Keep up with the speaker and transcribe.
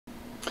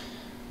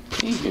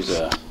Okay, here's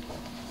a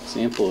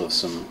example of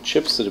some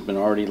chips that have been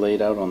already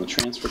laid out on the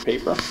transfer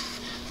paper.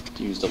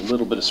 Used a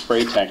little bit of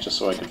spray tack just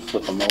so I could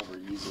flip them over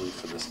easily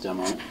for this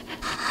demo.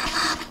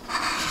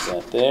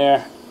 That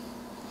there.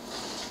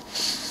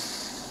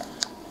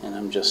 And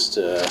I'm just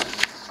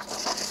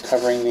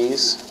covering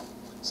these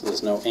so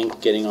there's no ink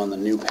getting on the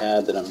new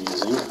pad that I'm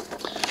using.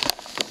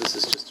 But this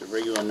is just a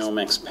regular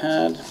Nomex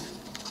pad.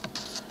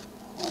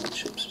 All the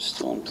chips are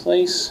still in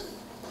place.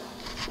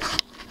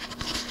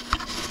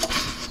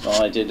 So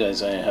all I did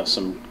is I have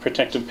some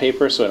protective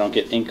paper so I don't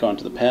get ink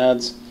onto the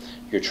pads.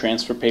 Your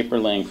transfer paper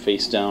laying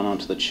face down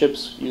onto the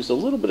chips. Used a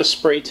little bit of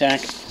spray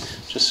tack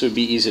just so it'd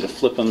be easy to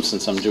flip them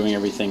since I'm doing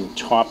everything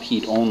top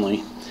heat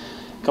only.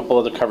 A couple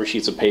other cover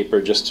sheets of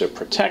paper just to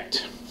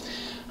protect.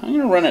 I'm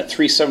going to run at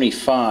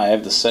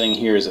 375. The setting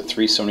here is at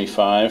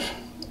 375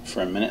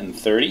 for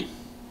 1:30.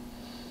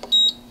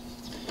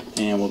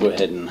 And we'll go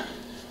ahead and,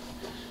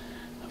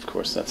 of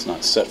course that's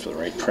not set for the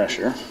right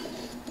pressure.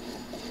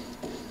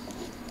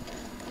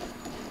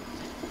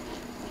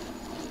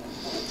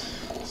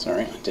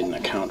 Sorry, I didn't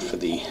account for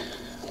the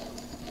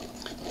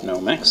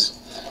Nomex.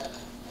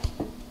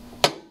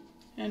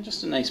 And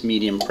just a nice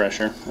medium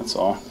pressure, that's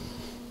all.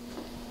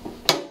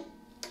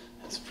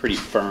 It's pretty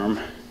firm.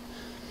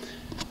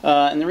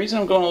 And the reason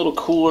I'm going a little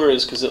cooler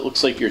is because it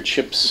looks like your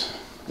chips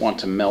want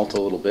to melt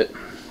a little bit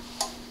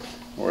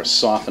or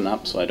soften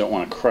up, so I don't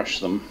want to crush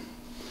them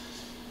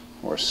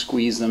or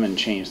squeeze them and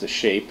change the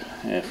shape.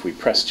 If we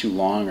press too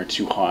long or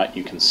too hot,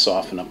 you can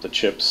soften up the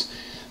chips.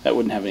 That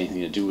wouldn't have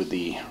anything to do with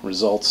the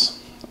results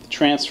of the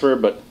transfer,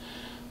 but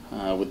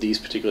with these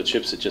particular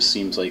chips it just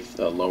seems like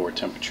the lower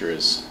temperature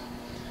is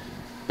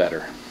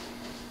better.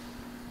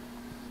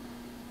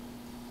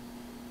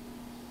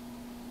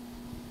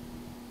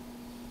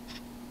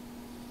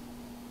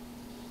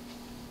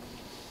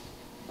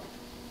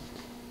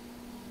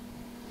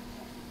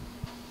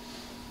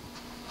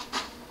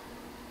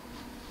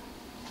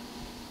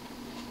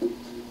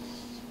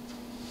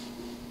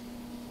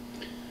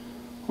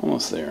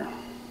 Almost there.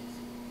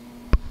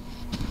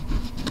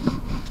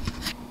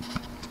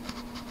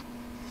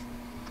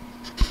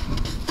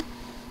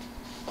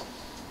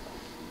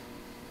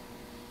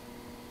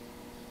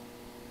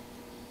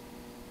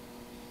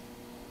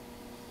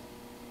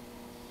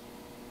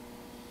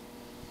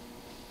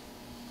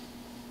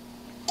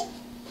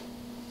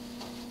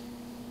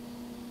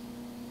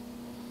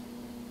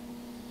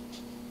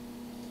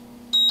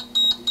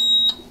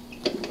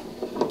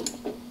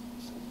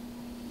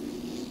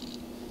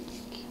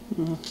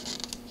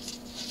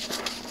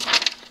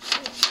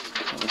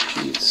 Cover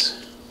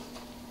sheets.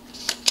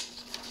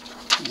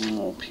 And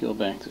we'll peel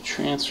back the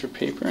transfer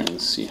paper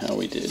and see how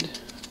we did.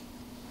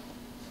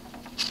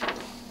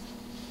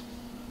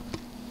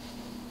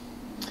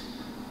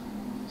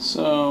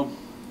 So,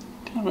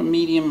 kind of a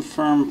medium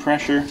firm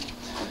pressure.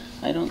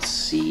 I don't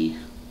see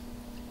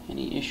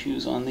any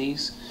issues on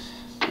these.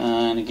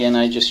 And again,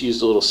 I just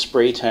used a little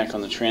spray tack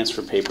on the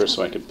transfer paper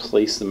so I could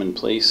place them in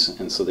place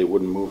and so they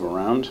wouldn't move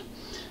around.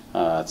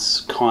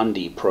 It's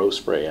Conde Pro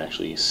Spray,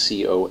 actually,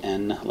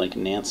 C-O-N like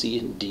Nancy,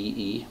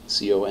 D-E,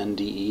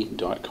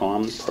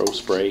 C-O-N-D-E.com. Pro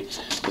Spray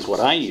is what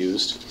I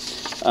used,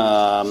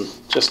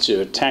 just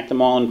to tack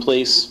them all in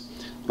place,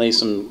 lay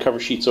some cover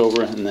sheets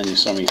over, and then you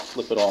saw me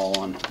flip it all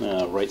on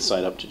right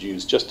side up to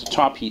use just a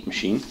top heat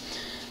machine.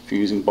 If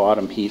you're using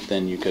bottom heat,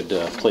 then you could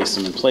place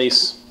them in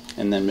place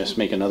and then just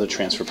make another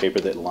transfer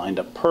paper that lined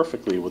up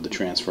perfectly with the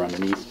transfer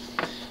underneath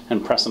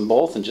and press them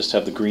both and just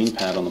have the green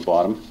pad on the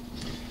bottom.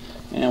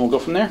 And we'll go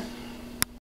from there.